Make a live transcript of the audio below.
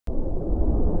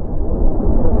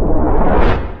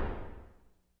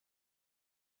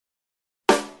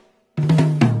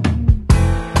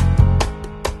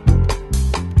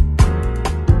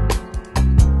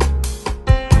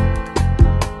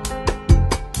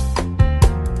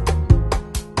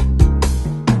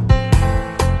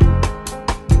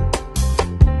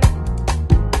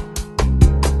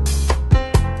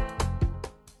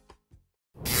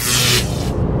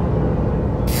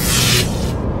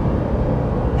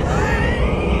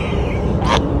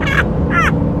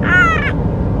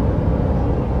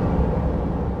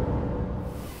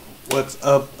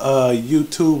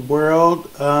YouTube world.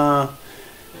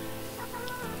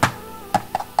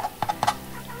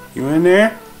 You in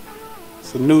there?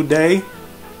 It's a new day.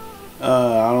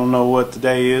 I don't know what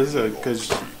today is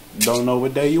because you don't know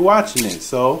what day you're watching it.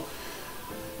 So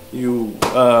you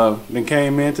then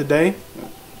came in today.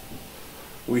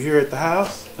 We're here at the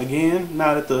house again,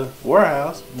 not at the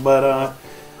warehouse, but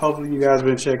hopefully you guys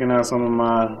been checking out some of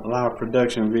my live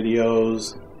production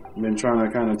videos. Been trying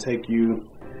to kind of take you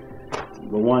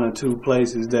the 1 or 2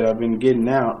 places that I've been getting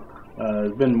out.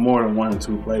 It's been more than 1 or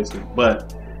 2 places,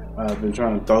 but I've been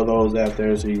trying to throw those out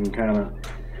there so you can kind of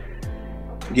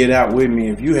get out with me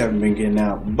if you haven't been getting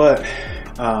out. But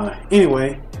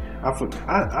anyway,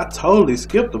 I totally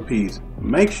skipped a piece.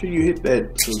 Make sure you hit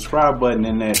that subscribe button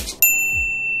and that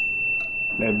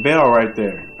bell right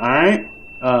there. Alright?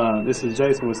 This is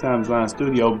Jason with Sound Design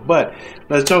Studio, but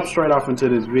let's jump straight off into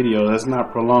this video. Let's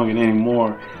not prolong it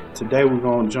anymore. Today we're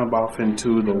going to jump off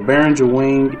into the Behringer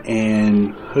wing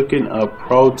and hooking up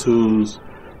Pro Tools,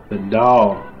 the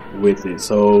DAW, with it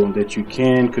so that you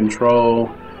can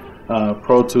control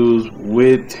Pro Tools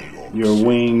with your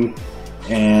wing.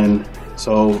 And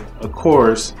so of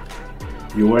course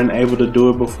you weren't able to do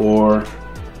it before.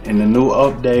 In the new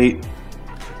update,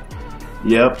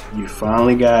 yep, you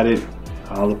finally got it.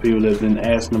 All the people that have been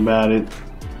asking about it,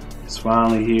 it's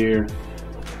finally here.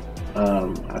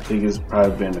 I think it's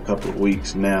probably been a couple of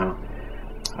weeks now.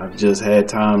 I've just had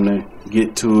time to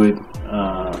get to it.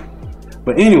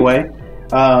 But anyway,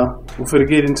 we're going to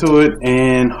get into it,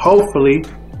 and hopefully,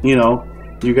 you know,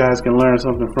 you guys can learn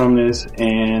something from this.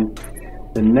 And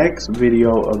the next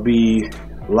video will be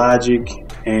Logic,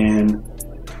 and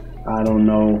I don't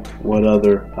know what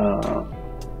other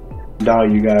DAW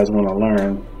you guys want to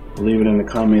learn. Leave it in the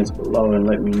comments below and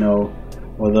let me know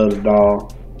what other DAW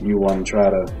you want to try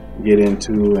to get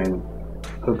into and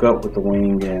hook up with the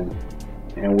wing, and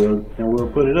we'll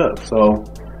put it up. So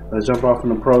let's jump off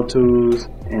into Pro Tools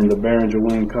and the Behringer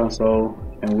wing console,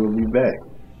 and we'll be back.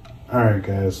 Alright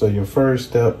guys, so your first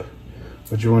step,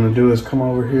 what you want to do is come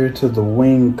over here to the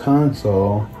wing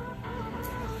console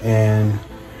and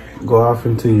go off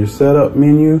into your setup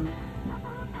menu,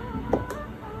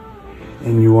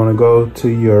 and you want to go to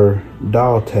your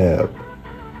DAW tab.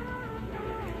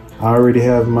 I already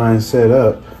have mine set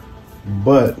up,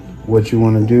 but what you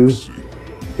want to do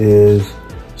is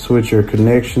switch your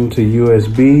connection to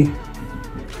USB.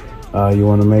 You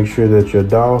want to make sure that your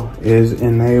DAW is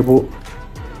enabled,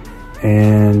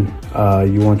 and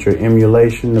you want your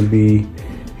emulation to be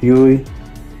Huey.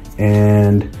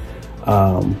 And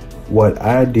what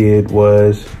I did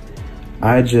was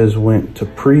I just went to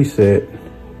preset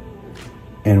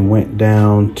and went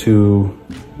down to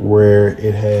where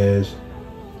it has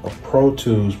a Pro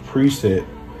Tools preset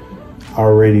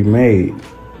already made.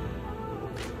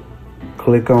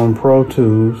 Click on Pro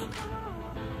Tools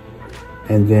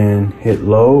and then hit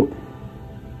load,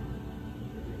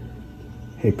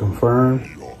 hit confirm,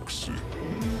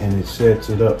 and it sets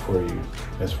it up for you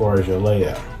as far as your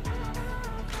layout.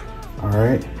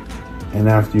 Alright, and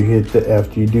after you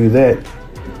do that,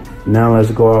 now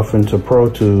let's go off into Pro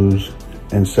Tools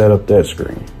and set up that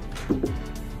screen.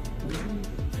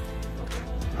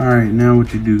 Alright, now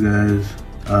what you do guys,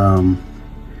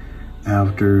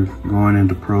 after going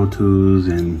into Pro Tools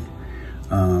and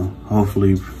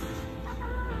hopefully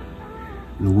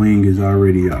the wing is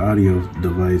already an audio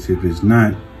device. If it's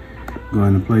not, go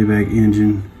into Playback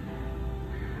Engine,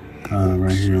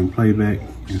 right here on Playback,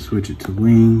 and switch it to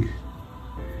wing.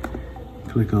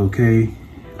 Click OK.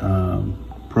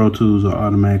 Pro Tools will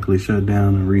automatically shut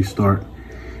down and restart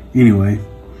anyway.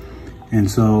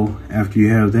 And so after you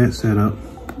have that set up,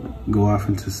 go off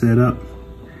into setup,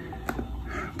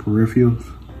 peripherals.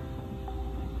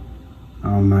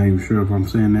 I'm not even sure if I'm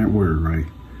saying that word right,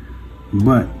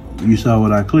 but you saw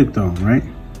what I clicked on, right?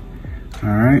 All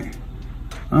right.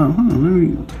 Oh, hold on, let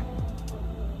me.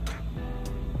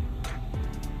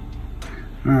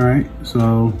 All right,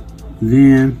 so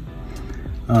then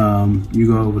you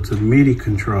go over to MIDI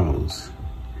controls.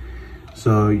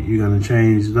 So you're gonna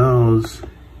change those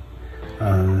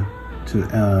to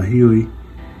Huey,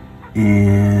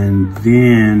 and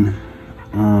then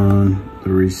on the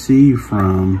receive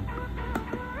from,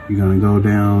 you're gonna go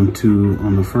down to,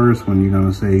 on the first one, you're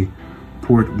gonna say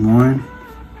port 1,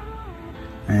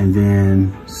 and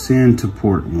then send to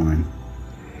port 1.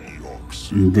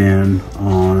 And then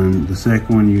on the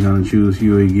second one, you're gonna choose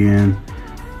Huey again,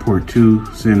 port 2,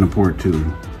 send to port 2.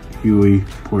 Huey,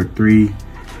 port 3,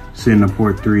 send to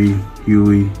port 3,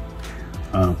 Huey,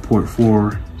 port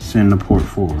 4, send to port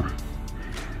 4.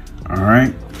 All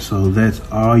right, so that's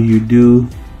all you do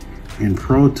in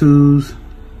Pro Tools.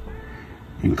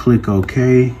 and click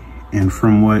OK. And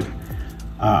from what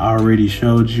I already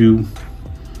showed you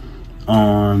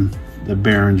on the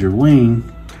Behringer wing,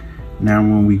 now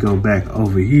when we go back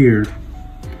over here,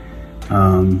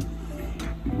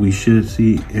 we should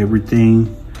see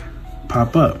everything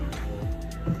pop up.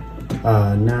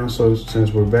 Now, so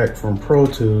since we're back from Pro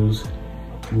Tools,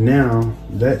 now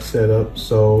that's set up.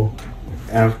 So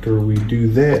after we do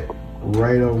that,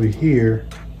 right over here,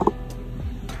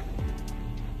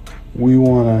 we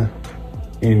want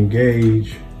to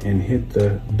engage and hit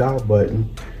the DAW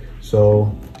button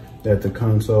so that the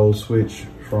console switch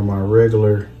from our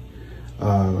regular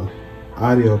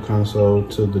audio console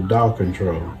to the DAW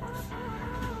control.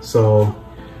 So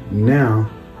now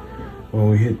when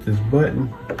we hit this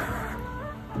button,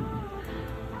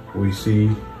 we see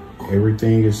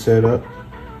everything is set up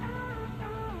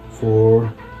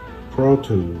for Pro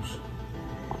Tools.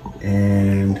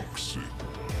 And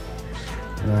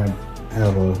I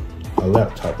have a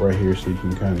laptop right here so you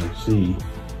can kind of see.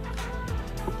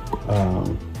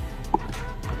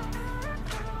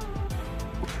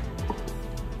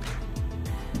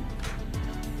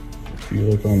 If you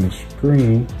look on the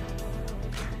screen,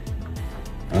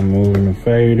 I'm moving the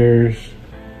faders,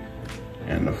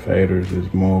 and the faders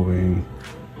is moving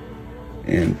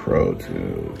in Pro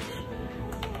Tools.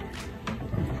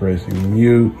 I'm pressing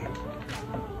mute.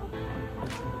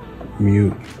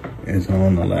 Mute is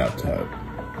on the laptop.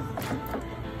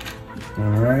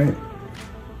 All right.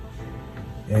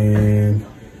 And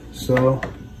so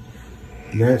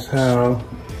that's how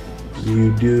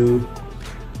you do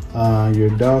your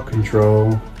DAW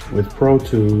control with Pro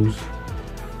Tools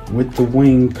with the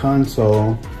Wing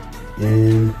console.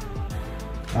 And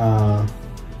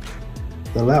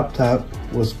the laptop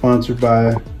was sponsored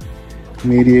by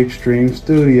Media Extreme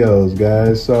Studios,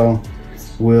 guys. So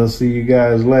we'll see you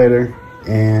guys later,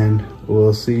 and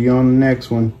we'll see you on the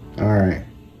next one. All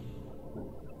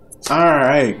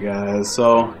right, guys.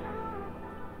 So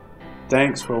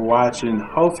thanks for watching.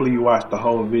 Hopefully you watched the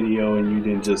whole video and you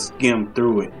didn't just skim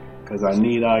through it, because I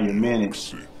need all your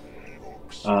minutes.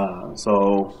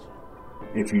 So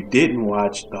if you didn't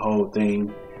watch the whole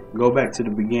thing, go back to the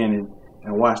beginning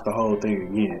and watch the whole thing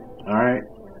again. All right.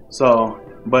 So,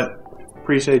 but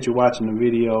appreciate you watching the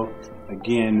video.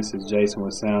 Again, this is Jason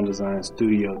with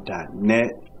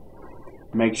SoundDesignStudio.net.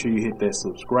 Make sure you hit that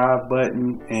subscribe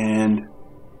button and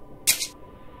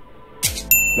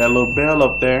that little bell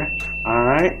up there. All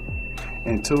right.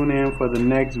 And tune in for the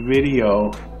next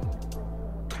video.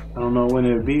 I don't know when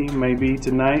it'll be. Maybe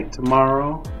tonight,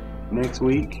 tomorrow, next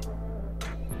week.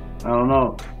 I don't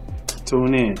know.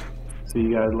 Tune in. See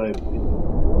you guys later.